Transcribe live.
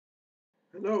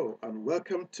Hello and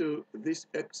welcome to this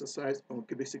exercise on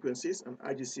cubic sequences and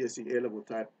IGCSE A-level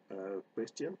type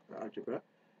question, algebra.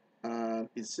 And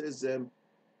it says the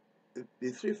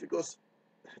three figures,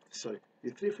 the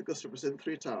three figures represent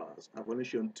three towers. I've only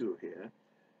shown two here.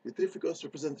 The three figures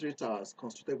represent three towers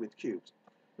constructed with cubes.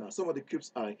 Now some of the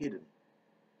cubes are hidden.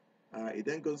 It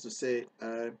then goes to say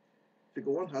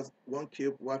figure 1 has 1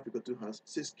 cube, while figure 2 has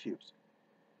 6 cubes.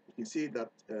 You can see that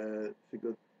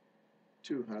figure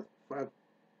 2 has 5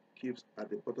 cubes at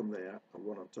the bottom layer and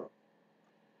 1 on top,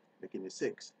 making it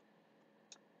 6.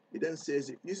 It then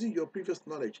says, using your previous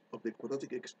knowledge of the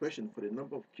quadratic expression for the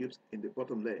number of cubes in the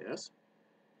bottom layers,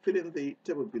 fill in the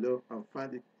table below and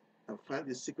find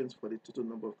the sequence for the total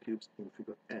number of cubes in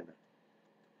figure N.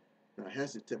 Now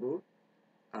here's the table.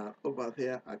 Over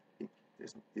here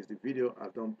is the video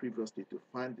I've done previously to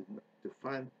find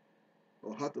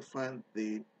how to find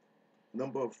the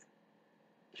number of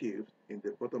cubes in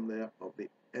the bottom layer of the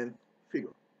nth figure.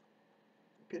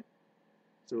 Okay,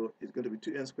 so it's going to be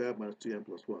 2n squared minus 2n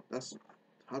plus 1. That's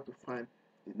how to find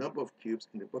the number of cubes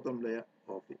in the bottom layer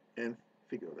of the nth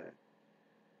figure there.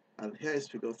 And here is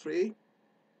figure 3,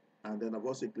 and then I've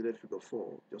also included figure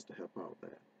 4 just to help out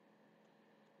there.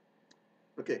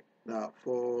 Okay, now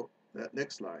for the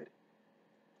next slide.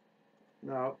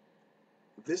 Now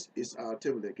this is our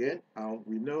table again, and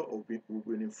we know, or we've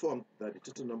been informed that the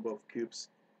total number of cubes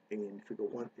in figure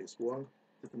 1 is 1,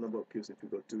 the total number of cubes in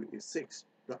figure 2 is 6.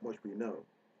 That much we know.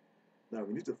 Now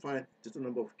we need to find the total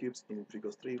number of cubes in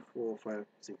figures 3, 4, 5,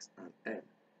 6, and n,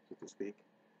 so to speak.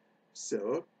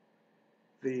 So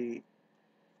the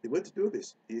way to do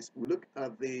this is we look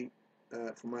at the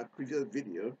from our previous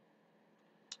video.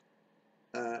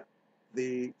 For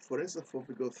instance, for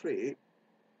figure 3,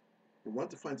 we want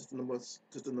to find total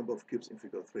number of cubes in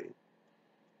figure 3.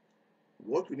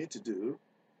 What we need to do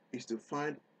is to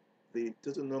find the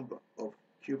total number of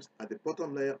cubes at the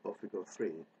bottom layer of figure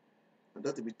 3, and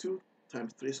that will be 2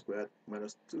 times 3 squared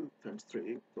minus 2 times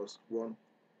 3 plus 1,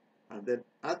 and then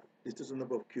add the total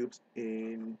number of cubes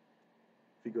in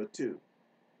figure 2.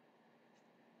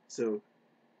 So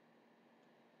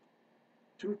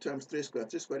 2 times 3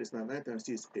 squared is 9, 9 times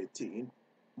 2 is 18,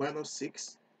 minus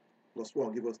 6 plus 1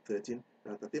 will give us 13,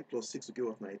 and 13 plus 6 will give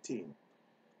us 19.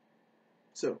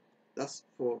 So that's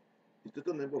for the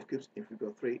total number of cubes in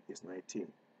figure 3 is 19.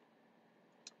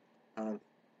 And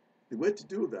the way to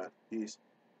do that is,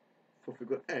 for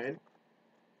figure n,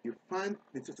 you find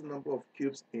the total number of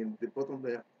cubes in the bottom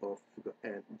layer of figure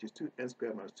n, which is 2n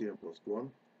squared minus 2n plus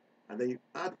 1, and then you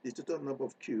add the total number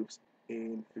of cubes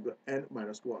in figure n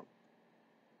minus 1.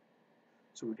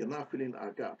 So we can now fill in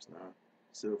our gaps now.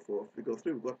 So for figure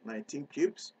 3, we've got 19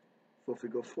 cubes. For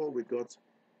figure 4, we've got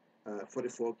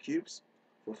 44 cubes.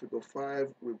 For figure 5,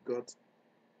 we've got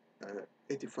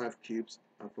 85 cubes.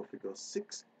 And for figure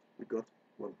 6, we got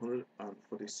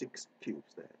 146 cubes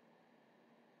there.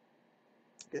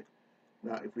 Okay.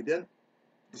 Now, if we then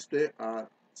display our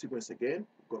sequence again,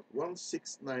 we've got 1,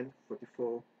 6, 9,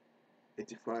 44,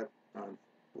 85, and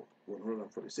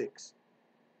 146.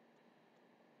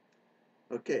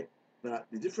 Okay. Now,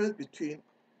 the difference between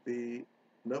the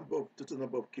total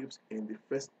number of cubes in the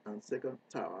first and second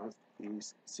towers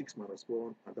is 6 minus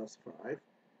 1, and that's 5.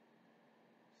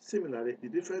 Similarly, the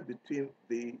difference between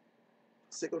the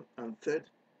second and third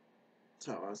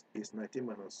towers is 19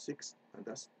 minus 6, and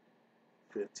that's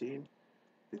 13.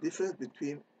 The difference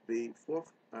between the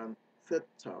fourth and third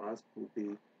towers will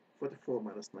be 44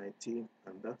 minus 19,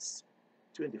 and that's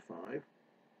 25.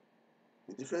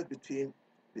 The difference between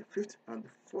the fifth and the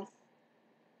fourth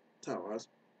towers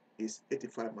is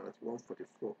 85 minus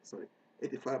 144.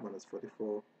 85 minus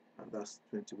 44, and that's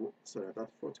 21.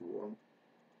 That's 41.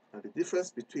 And the difference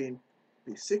between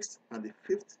the sixth and the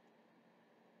fifth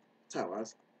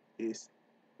towers is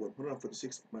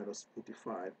 146 minus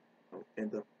 85, and we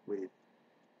end up with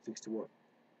 61.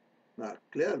 Now,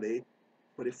 clearly,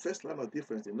 for the first line of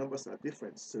difference, the numbers are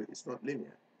different, so it's not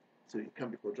linear. So it can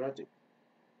be quadratic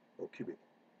or cubic.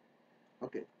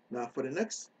 Okay. Now, for the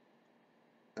next,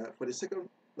 for the second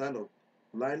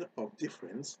line of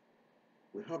difference,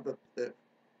 we have that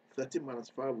 13 minus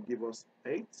 5 will give us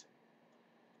 8.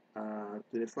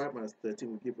 25 minus 13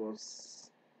 will give us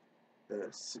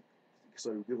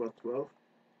 12,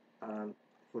 and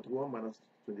 41 minus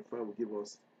 25 will give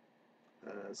us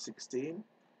 16,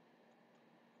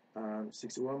 and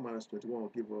 61 minus 21 will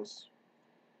give us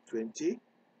 20.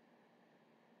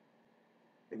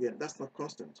 Again, that's not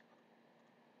constant,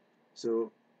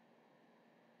 so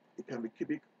it can be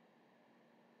cubic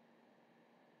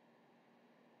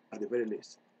at the very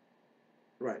least.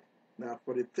 Right, now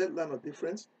for the third line of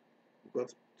difference, we've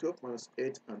got 12 minus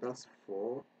 8, and that's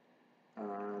 4,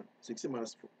 and 16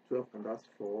 minus 12, and that's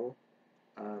 4,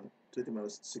 and 20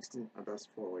 minus 16, and that's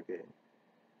 4 again.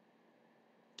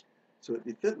 So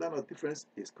the third line of difference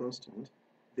is constant,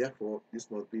 therefore this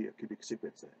must be a cubic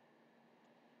sequence.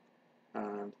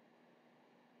 And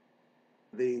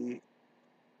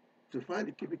to find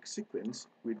the cubic sequence,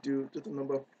 we do total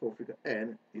number for figure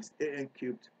n is an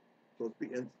cubed plus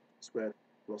bn squared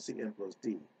plus cn plus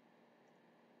d.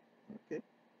 Okay,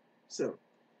 so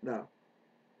now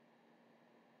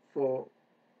for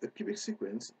the cubic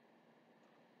sequence,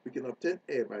 we can obtain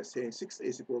a by saying 6a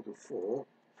is equal to 4,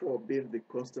 4 being the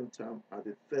constant term at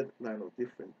the third line of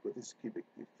difference, because this is cubic.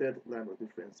 The third line of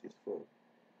difference is 4.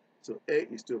 So a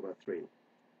is 2 over 3.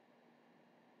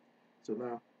 So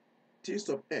now t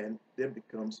sub n then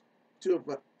becomes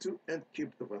 2n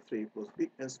cubed over 3 plus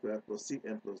bn squared plus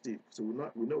cn plus d. So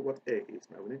we know what a is.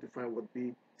 Now we need to find what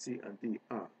b, c, and d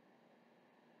are.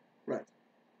 Right.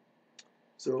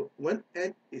 So when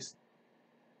n is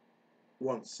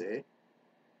 1, say,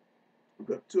 we've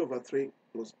got 2 over 3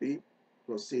 plus b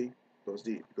plus c plus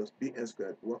d, because bn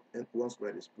squared, 1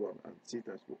 squared is 1, and c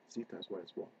times 1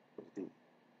 is 1 plus d.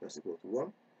 That's equal to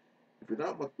 1. If we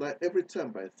now multiply every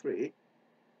term by 3,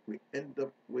 we end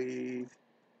up with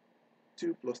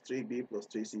 2 plus 3b plus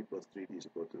 3c plus 3d is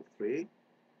equal to 3.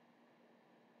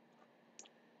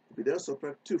 If we then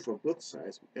subtract 2 from both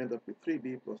sides, we end up with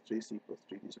 3b plus 3c plus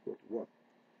 3d is equal to 1.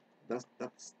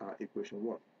 That's our equation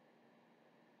 1.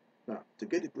 Now, to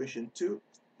get equation 2,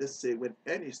 let's say when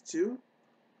n is 2,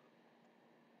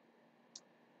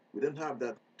 we then have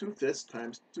that 2/3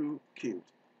 times 2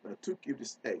 cubed. Now 2 cubed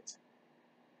is 8.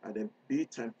 And then b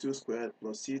times 2 squared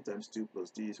plus c times 2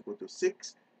 plus d is equal to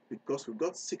 6, because we've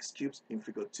got 6 cubes in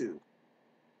figure 2.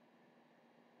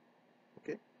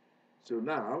 Okay, so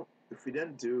now if we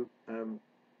then do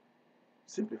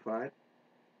simplify,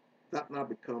 that now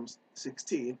becomes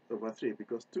 16 over 3,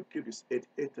 because 2 cubed is 8,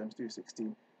 8 times 2 is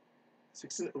 16.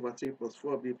 16 over 3 plus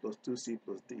 4b plus 2c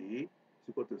plus d is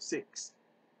equal to 6.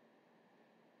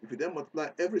 If we then multiply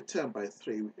every term by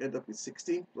 3, we end up with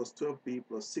 16 plus 12b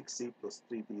plus 6c plus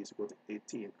 3d is equal to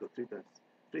 18, because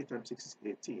 3 times 6 is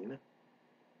 18.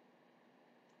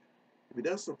 If we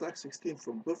then subtract 16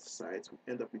 from both sides, we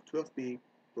end up with 12b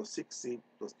plus 6c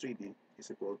plus 3d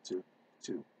is equal to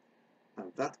 2.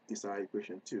 And that is our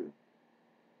equation 2.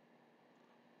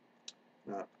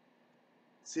 Now,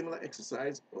 similar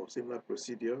exercise or similar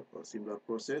procedure or similar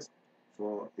process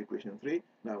for equation 3.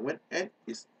 Now, when n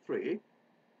is 3,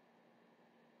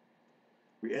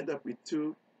 we end up with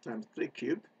 2 times 3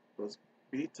 cubed plus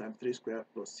b times 3 squared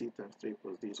plus c times 3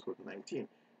 plus d is equal to 19,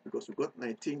 because we've got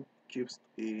 19 cubes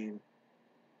in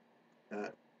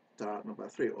tower number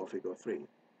 3 or figure 3.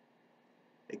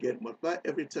 Again, multiply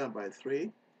every term by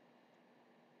 3,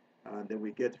 and then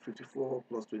we get 54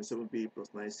 plus 27b plus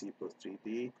 9c plus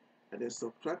 3d, and then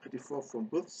subtract 54 from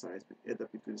both sides, we end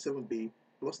up with 27b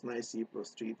plus 9c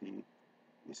plus 3d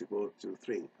is equal to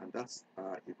 3, and that's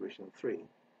our equation 3.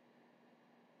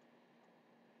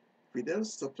 We then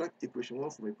subtract equation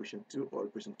 1 from equation 2, or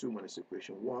equation 2 minus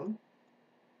equation 1,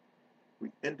 we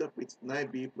end up with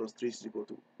 9b plus 3 is equal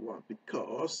to 1,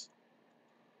 because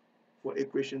for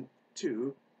equation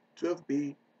 2,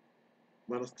 12b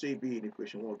minus 3b in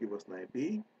equation 1 will give us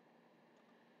 9b,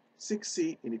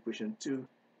 6c in equation 2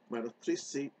 minus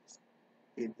 3c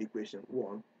in equation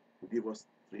 1 will give us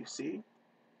 3c,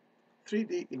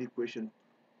 3d in equation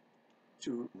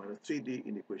 2 minus 3d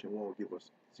in equation 1 will give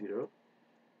us 0,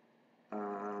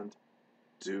 and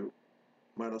 2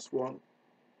 minus 1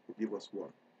 will give us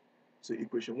 1. So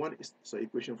equation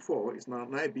 4 is now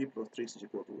 9b plus 3 is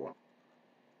equal to 1.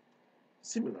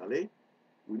 Similarly,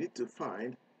 we need to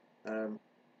find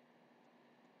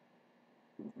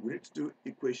we need to do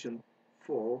equation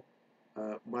 4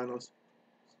 we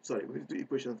need to do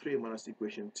equation 3 minus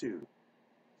equation 2.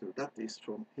 So that is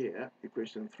from here,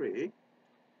 equation 3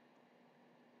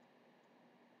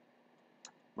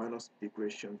 minus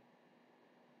equation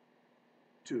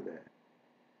 2 there.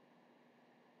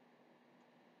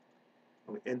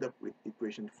 And we end up with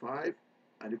equation 5,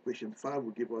 and equation 5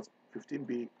 will give us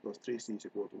 15b plus 3c is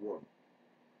equal to 1.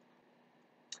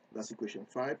 That's equation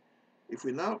 5. If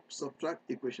we now subtract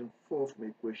equation 4 from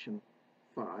equation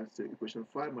 5, so equation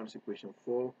 5 minus equation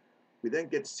 4, we then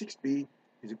get 6b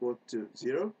is equal to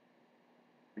 0,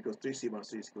 because 3c minus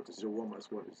 3 is equal to 0, 1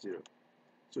 minus 1 is 0.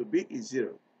 So b is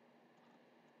 0.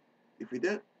 If we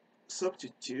then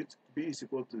substitute b is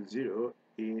equal to 0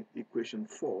 in equation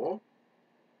 4,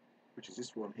 which is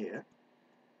this one here,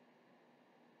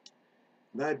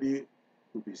 9b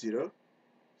will be 0,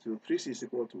 so 3c is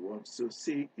equal to 1, so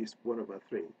c is 1 over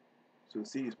 3. So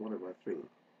c is 1 over 3.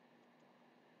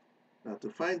 Now to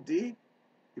find d,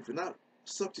 If we now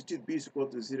substitute b is equal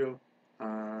to 0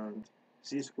 and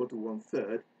c is equal to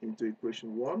 1/3 into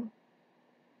equation 1,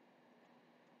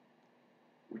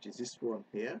 which is this one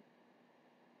here,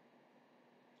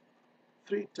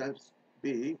 3 times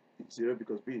b is 0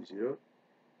 because b is 0.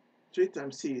 3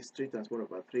 times c is 3 times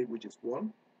 1/3, which is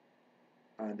 1,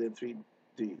 and then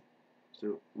 3d.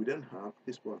 So we then have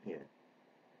this one here.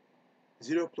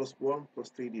 0 plus 1 plus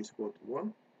 3d is equal to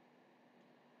 1.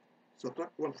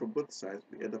 Subtract 1 from both sides,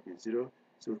 we end up with 0.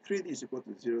 So 3d is equal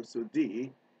to 0, so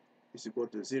d is equal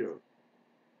to 0.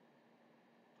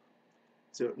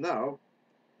 So now,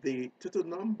 the total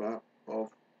number of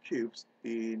cubes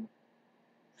in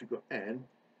figure n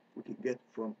we can get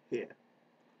from here.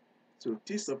 So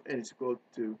t sub n is equal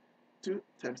to 2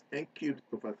 times n cubed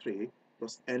over 3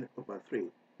 plus n over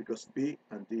 3, because b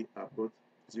and d are both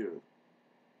 0.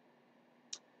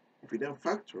 If we then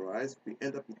factorize, we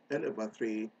end up with n over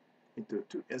 3 into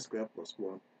 2n squared plus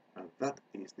 1, and that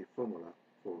is the formula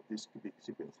for this cubic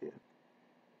sequence here.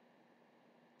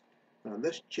 Now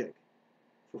let's check.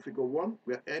 For figure 1,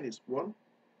 where n is 1,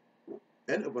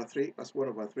 n over 3 as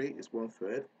 1/3 is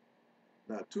 1/3.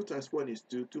 Now 2 times 1 is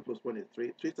 2, 2 plus 1 is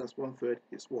 3, 3 times 1/3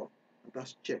 is 1, and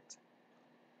that's checked.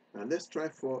 Now let's try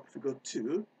for figure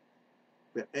 2,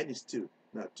 where n is 2.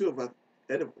 Now n over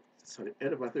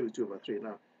 3 is 2/3.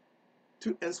 Now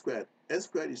 2n squared, n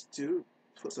squared is 2,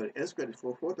 n squared is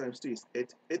 4, 4 times 2 is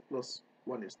 8, 8 plus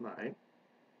 1 is 9,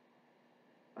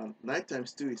 and 9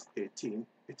 times 2 is 18,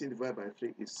 18 divided by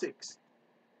 3 is 6.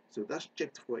 So that's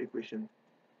checked for equation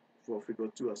for figure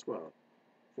 2 as well.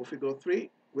 For figure 3,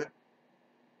 where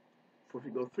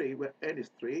n is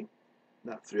 3,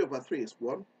 now 3/3 is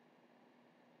 1.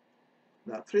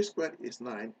 Now 3 squared is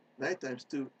 9, 9 times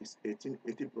 2 is 18,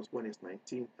 18 plus 1 is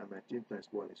 19, and 19 times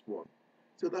 1 is 1.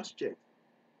 So that's checked.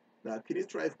 Now can you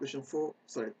try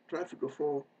try figure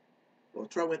 4, or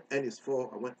try when n is 4,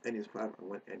 and when n is 5, and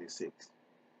when n is 6.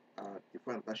 You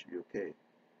find that should be okay.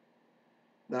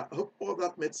 Now I hope all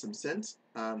that made some sense,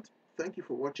 and thank you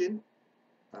for watching.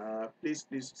 Please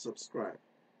subscribe.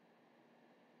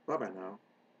 Bye bye now.